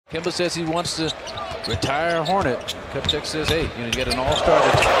Kemba says he wants to retire Hornet. Kupchak says, hey, you get an all-star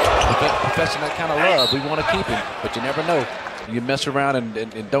that's professing that kind of love. We want to keep him, but you never know. You mess around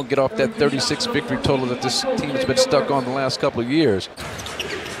and don't get off that 36 victory total that this team has been stuck on the last couple of years.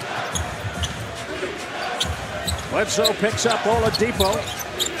 Bledsoe picks up Oladipo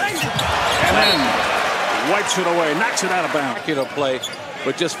and then wipes it away, knocks it out of bounds. Play,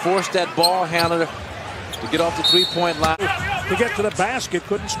 but just force that ball handler to get off the three-point line. To get to the basket,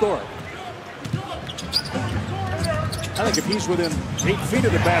 couldn't score. I think if he's within 8 feet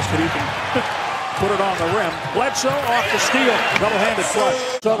of the basket, he can put it on the rim. Bledsoe off the steal, double-handed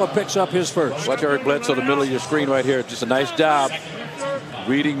flush. Silva picks up his first. Watch Eric Bledsoe, the middle of your screen right here. Just a nice job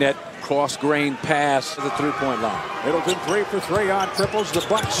reading that cross-grain pass to the three-point line. Middleton 3 for 3 on triples. The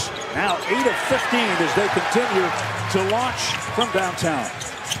Bucks now 8 of 15 as they continue to launch from downtown.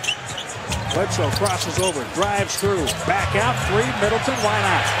 Bledsoe crosses over, drives through, back out, 3, Middleton, why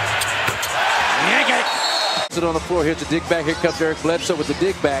not? Yank it! Sit on the floor, here's the dig back, here comes Eric Bledsoe with the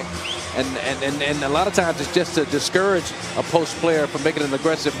dig back. And a lot of times it's just to discourage a post player from making an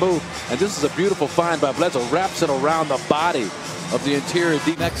aggressive move. And this is a beautiful find by Bledsoe, wraps it around the body of the interior.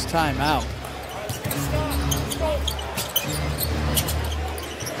 Next time out.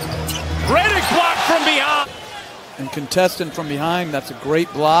 Redick block from behind. And contesting from behind, that's a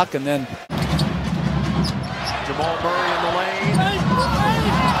great block. And then Jamal Murray in the lane.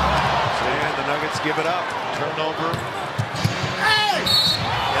 And the Nuggets give it up. Turnover.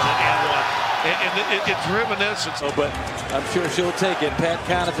 And it's reminiscent. Oh, but I'm sure she'll take it. Pat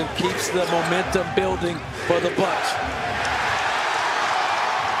Connaughton keeps the momentum building for the Bucks.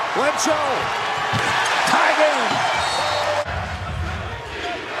 Bledsoe tied in.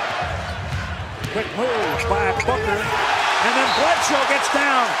 Quick move by Booker, and then Bledsoe gets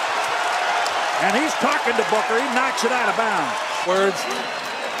down, and he's talking to Booker. He knocks it out of bounds. Words.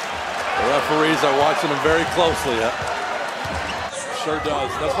 The referees are watching them very closely. Sure does.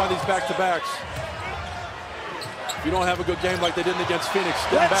 That's why these back-to-backs. If you don't have a good game like they did against Phoenix,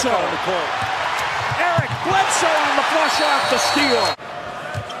 get back out on the court. Eric Bledsoe on the flush off the steal.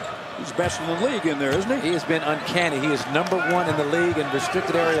 He's best in the league in there, isn't he? He has been uncanny. He is #1 in the league in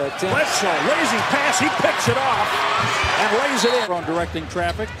restricted area attempts. Bledsoe, lazy pass. He picks it off and lays it in. On directing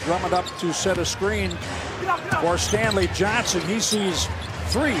traffic, Drummond up to set a screen for Stanley Johnson. He sees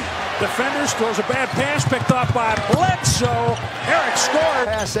 3 defenders, throws a bad pass, picked off by Bledsoe. Eric scored.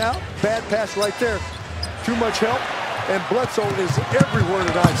 Pass out, bad pass right there. Too much help, and Bledsoe is everywhere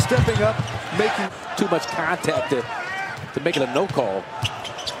tonight, stepping up, making too much contact to make it a no call.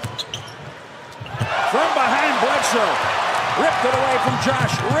 From behind Bledsoe, ripped it away from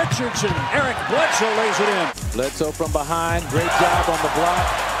Josh Richardson. Eric Bledsoe lays it in. Bledsoe from behind, great job on the block,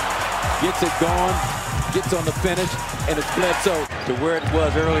 gets it going, gets on the finish, and it's Bledsoe to where it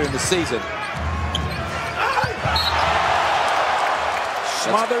was earlier in the season.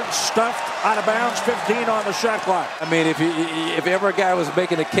 Smothered, stuffed, out of bounds, 15 on the shot clock. I mean, if ever a guy was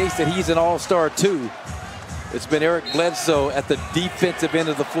making a case that he's an all-star too, it's been Eric Bledsoe at the defensive end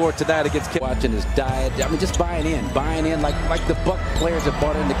of the floor tonight against Kemba. Watching his diet. I mean, just buying in like the Buck players that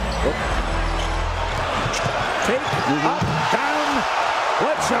bought into. Take up, down,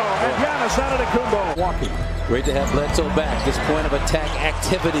 Bledsoe and Giannis Antetokounmpo. Walking. Great to have Bledsoe back. This point of attack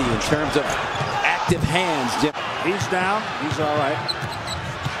activity in terms of active hands. Jim. He's down. He's all right.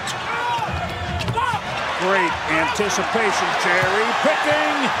 Great anticipation, Jerry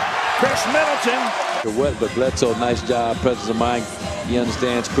picking Chris Middleton. But Bledsoe, nice job, presence of mind. He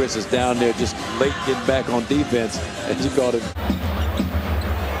understands Chris is down there just late getting back on defense, as you called it.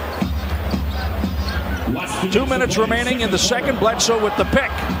 2 minutes remaining in the second. Bledsoe with the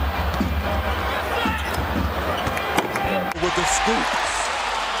pick. with the scoop.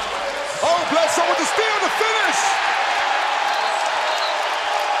 Oh, Bledsoe with the steal to finish.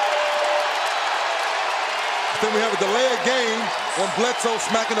 Then we have a delay of game on Bledsoe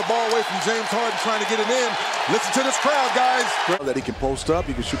smacking the ball away from James Harden trying to get it in. Listen to this crowd, guys. That he can post up,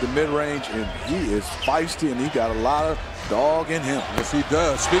 he can shoot the mid-range, and he is feisty, and he got a lot of dog in him. Yes, he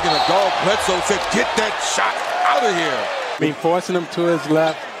does. Speaking of dog, Bledsoe said, get that shot out of here. I mean, forcing him to his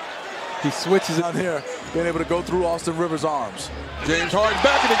left. He switches it out here, being able to go through Austin Rivers' arms. James Harden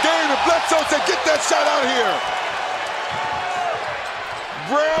back in the game, and Bledsoe said, get that shot out of here.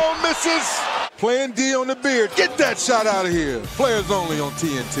 Brown misses. Playing D on the beard. Get that shot out of here. Players only on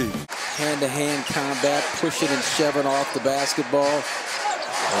TNT. Hand-to-hand combat, pushing and shoving off the basketball.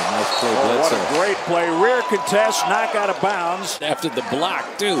 Oh, nice play, What Bledsoe. a great play. Rear contest, knock out of bounds. After the block,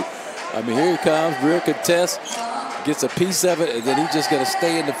 too. I mean, here he comes, rear contest, gets a piece of it, and then he's just going to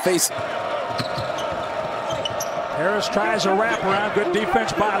stay in the face. Harris tries a wraparound. Good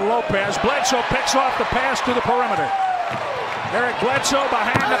defense by Lopez. Bledsoe picks off the pass to the perimeter. Eric Bledsoe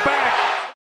behind the back.